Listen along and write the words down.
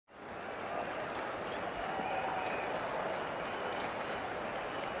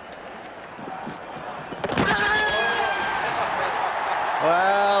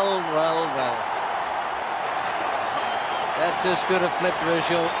That's as good a flipper as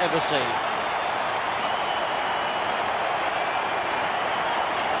you'll ever see.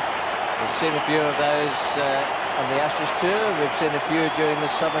 We've seen a few of those on the Ashes tour. We've seen a few during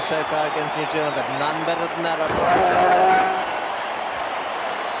the summer so far against New Zealand, but none better than that, I'm sure.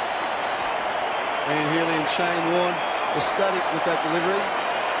 Ian Healy and Shane Warne ecstatic with that delivery.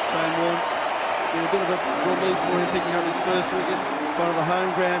 Shane Warne been a bit of a relief for him picking up his first wicket in front of the home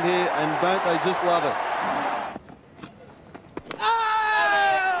ground here, and don't they just love it?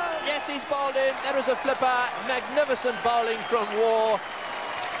 Yes, he's bowled in. That was a flipper. Magnificent bowling from War.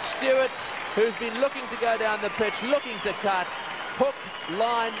 Stewart, who's been looking to go down the pitch, looking to cut, hook,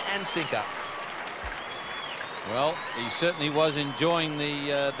 line and sinker. Well, he certainly was enjoying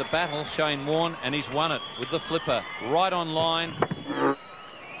the battle, Shane Warne, and he's won it with the flipper right on line.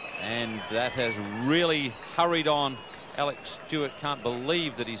 And that has really hurried on. Alex Stewart can't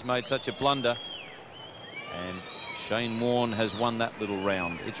believe that he's made such a blunder. And Shane Warne has won that little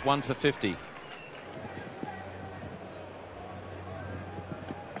round. It's 1 for 50.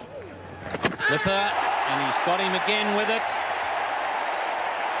 Flipper, and he's got him again with it.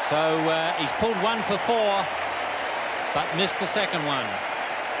 So he's pulled 1 for 4, but missed the second one.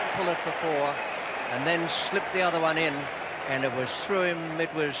 Pull it for 4, and then slip the other one in, and it was through him.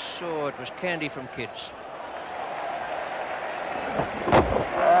 It was candy from kids.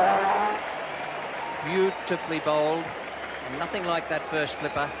 Beautifully bowled, and nothing like that first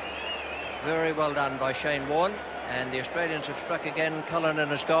flipper. Very well done by Shane Warne, and the Australians have struck again. Cullinan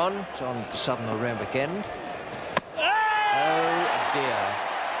has gone. It's on the southern Rambach end. Oh dear.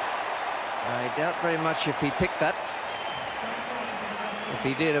 I doubt very much if he picked that. If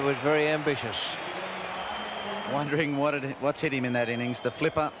he did, it was very ambitious. Wondering what's hit him in that innings. The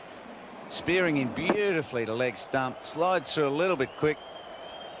flipper spearing him beautifully to leg stump. Slides through a little bit quick.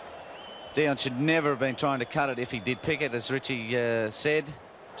 Dion should never have been trying to cut it if he did pick it, as Richie said.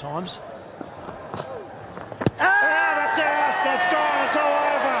 Times. That's out. That's gone. It's all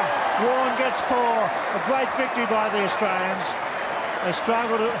over. Warne gets 4. A great victory by the Australians. They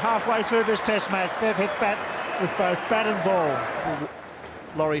struggled halfway through this Test match. They've hit bat with both bat and ball.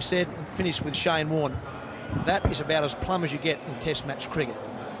 Laurie said, and finished with Shane Warne. That is about as plumb as you get in Test match cricket.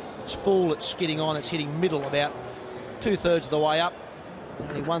 It's full, it's skidding on, it's hitting middle about 2/3 of the way up.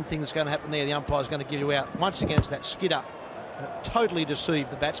 Only one thing that's going to happen there, the umpire's going to give you out once again, is that skidder. And it totally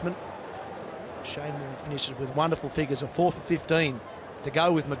deceived the batsman. Shane Warne finishes with wonderful figures of 4 for 15 to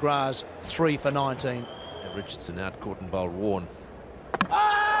go with McGrath's 3 for 19. Richardson out, caught and bowled Warne.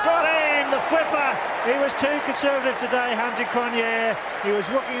 Got him, the flipper. He was too conservative today, Hansi Cronje. He was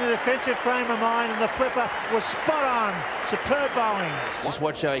looking at a defensive frame of mind, and the flipper was spot on. Superb bowling. Just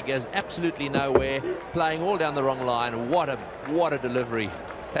watch how he goes absolutely nowhere, playing all down the wrong line. What a delivery.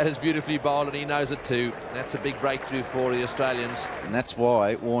 That is beautifully bowled, and he knows it too. That's a big breakthrough for the Australians. And that's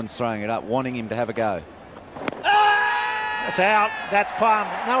why Warne's throwing it up, wanting him to have a go. That's out. That's plumb.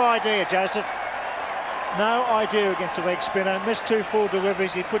 No idea, Joseph. No idea against the leg spinner. Missed 2 full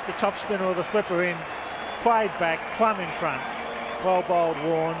deliveries. He put the top spinner or the flipper in. Played back, plumb in front. Well bowled,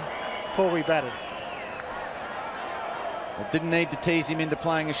 Warne. Poorly batted. Well, didn't need to tease him into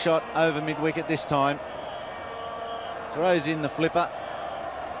playing a shot over mid-wicket this time. Throws in the flipper.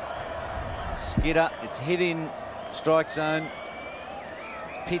 Skidder, it's hit in strike zone. It's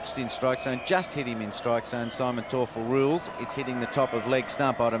pitched in strike zone, just hit him in strike zone. Simon Torfel rules. It's hitting the top of leg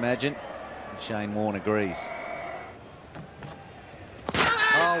stump, I'd imagine. Shane Warne agrees.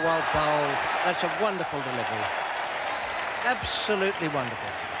 Oh, well bowled. That's a wonderful delivery. Absolutely wonderful.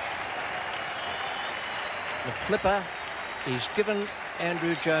 The flipper, he's given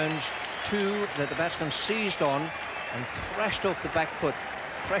Andrew Jones 2 that the batsman seized on and thrashed off the back foot.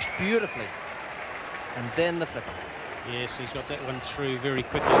 Thrashed beautifully. And then the flipper. Yes, he's got that one through very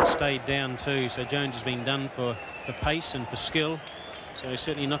quickly. It stayed down too. So Jones has been done for pace and for skill. So he's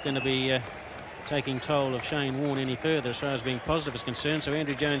certainly not going to be taking toll of Shane Warne any further as far as being positive is concerned. So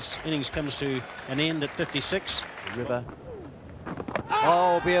Andrew Jones' innings comes to an end at 56. River.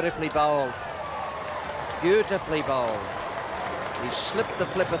 Oh, beautifully bowled. Beautifully bowled. He slipped the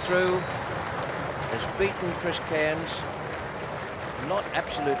flipper through. Has beaten Chris Cairns. Not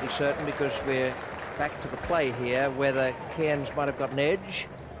absolutely certain, because we're back to the play here, whether Cairns might have got an edge,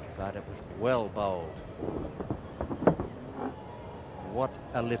 but it was well bowled. What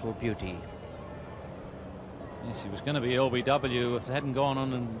a little beauty. Yes, he was going to be LBW if it hadn't gone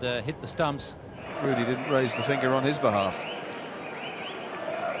on and hit the stumps. Rudy didn't raise the finger on his behalf.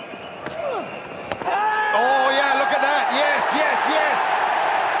 Oh, yeah, look at that. Yes, yes, yes.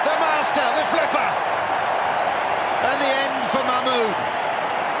 The master, the flipper. And the end for Mahmood.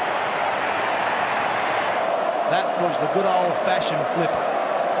 That was the good old-fashioned flipper.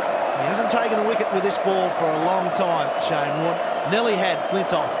 He hasn't taken a wicket with this ball for a long time, Shane Warne. Nearly had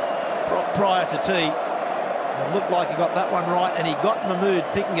Flintoff prior to tee. It looked like he got that one right, and he got in the mood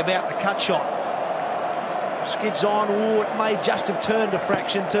thinking about the cut shot. Skids on. Ooh, it may just have turned a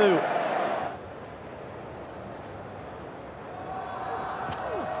fraction too.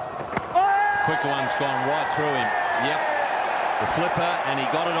 Quick one's gone right through him. Yep, the flipper, and he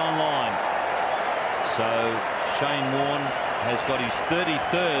got it on line. So Shane Warne has got his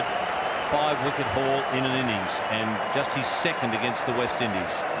 33rd 5-wicket haul in an innings, and just his second against the West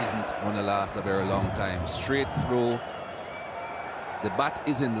Indies. Isn't going to last a very long time. Straight through. The bat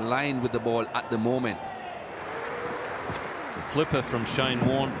is in line with the ball at the moment. The flipper from Shane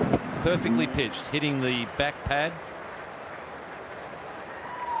Warne, perfectly pitched, hitting the back pad.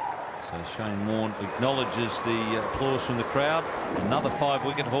 So Shane Warne acknowledges the applause from the crowd. Another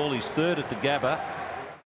 5-wicket haul, his third at the Gabba.